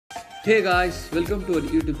Hey guys, welcome to our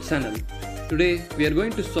YouTube channel. Today we are going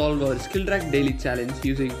to solve our Skillrack daily challenge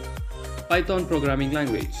using Python programming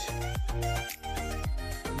language.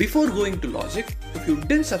 Before going to logic, if you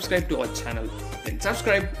didn't subscribe to our channel, then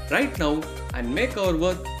subscribe right now and make our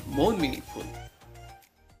work more meaningful.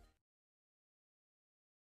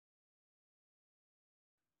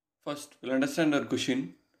 First, we'll understand our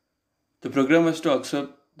question. The program has to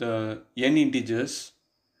accept the n integers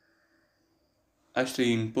as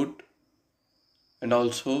the input and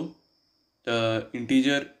also the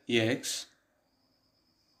integer x,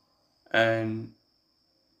 and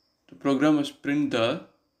the program must print the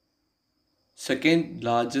second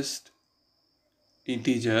largest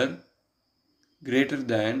integer greater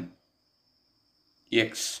than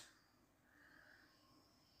x.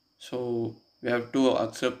 So we have to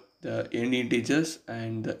accept the n integers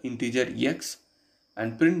and the integer x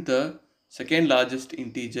and print the second largest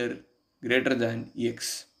integer greater than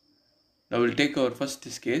x. Now we'll take our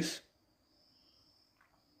first case.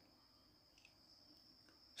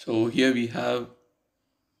 So here we have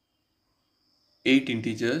 8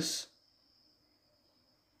 integers,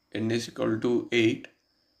 n is equal to 8.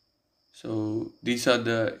 So these are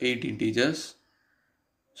the 8 integers.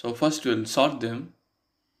 So first we'll sort them.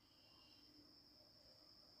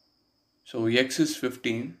 So x is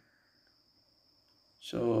 15.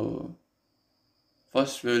 So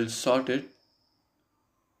first we'll sort it.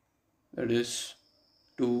 That is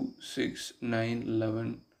 2, 6, 9,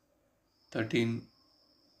 11, 13,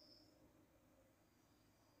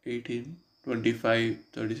 18, 25,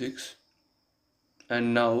 36.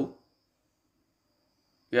 And now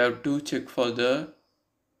we have to check for the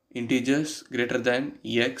integers greater than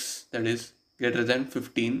x, that is greater than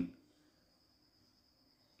 15.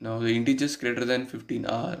 Now the integers greater than 15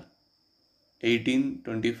 are 18,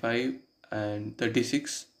 25 and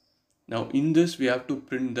 36. Now in this we have to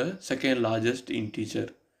print the second largest integer,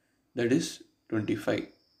 that is 25.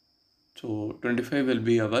 So 25 will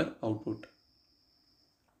be our output.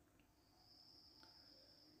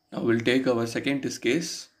 Now we'll take our second test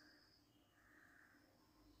case.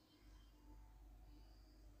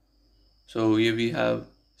 So here we have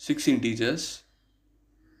 6 integers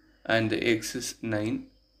and the x is 9.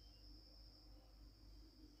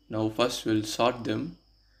 Now first we'll sort them.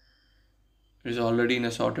 It is already in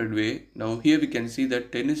a sorted way. Now here we can see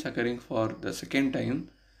that 10 is occurring for the second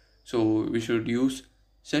time. So we should use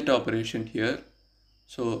set operation here.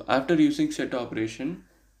 So after using set operation,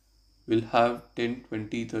 we'll have 10,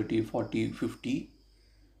 20, 30, 40, 50.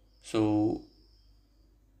 So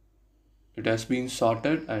it has been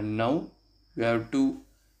sorted and now we have to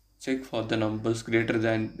check for the numbers greater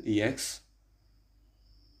than x.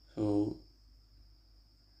 So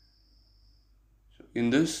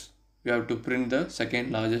in this we have to print the second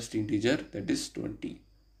largest integer, that is 20.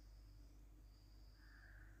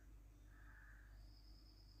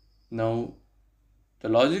 Now the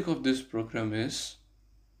logic of this program is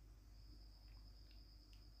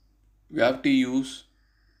we have to use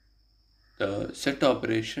the set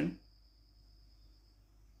operation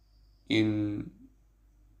in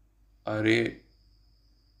array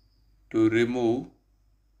to remove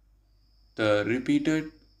the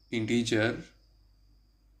repeated integer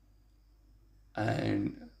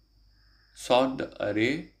and sort the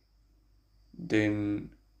array. Then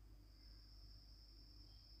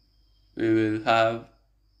we will have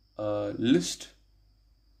a list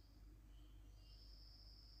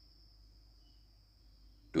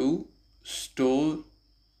to store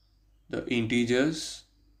the integers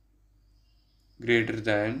greater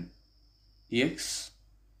than x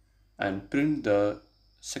and print the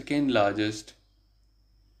second largest,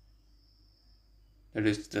 that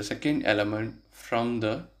is the second element from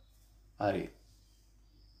the array.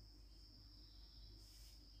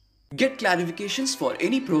 Get clarifications for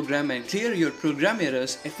any program and clear your program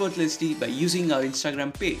errors effortlessly by using our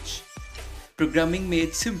Instagram page. Programming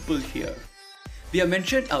made simple here. We have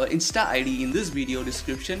mentioned our Insta ID in this video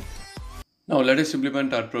description. Now let us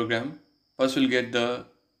implement our program. First we'll get the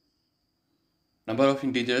number of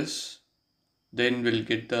integers, then we'll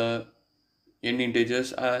get the n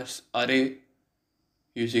integers as array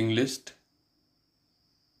using list.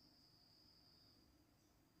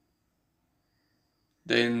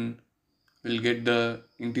 Then we'll get the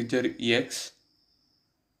integer x,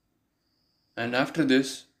 and after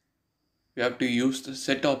this we have to use the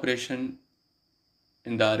set operation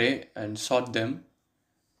in the array and sort them.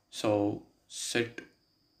 So set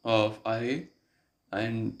of array,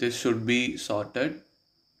 and this should be sorted.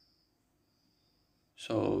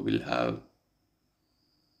 So we'll have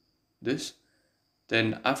this.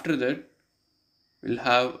 Then after that we'll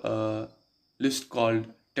have a list called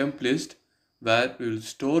temp list where we will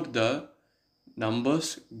store the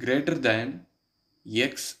numbers greater than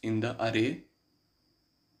x in the array.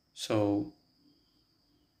 So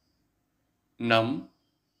num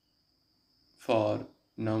for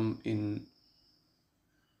num in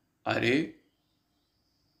array,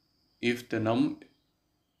 if the num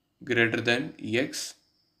greater than x,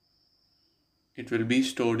 it will be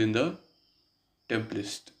stored in the temp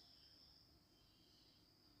list.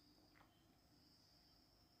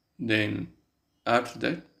 Then after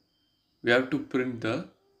that we have to print the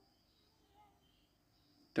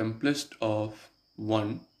temp list of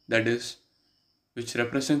 1, that is, which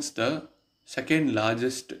represents the second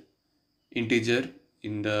largest integer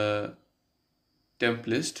in the temp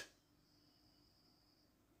list.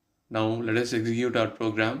 Now let us execute our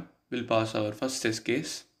program. We'll pass our first test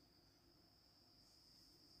case.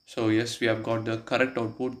 So yes, we have got the correct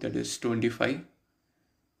output, that is 25.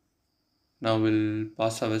 Now we'll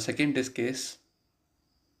pass our second test case.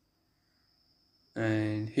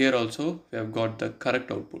 And here also we have got the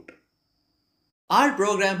correct output. Our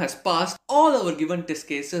program has passed all our given test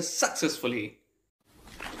cases successfully.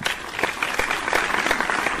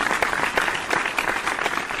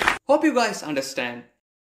 Hope you guys understand.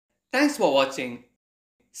 Thanks for watching.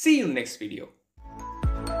 See you next video.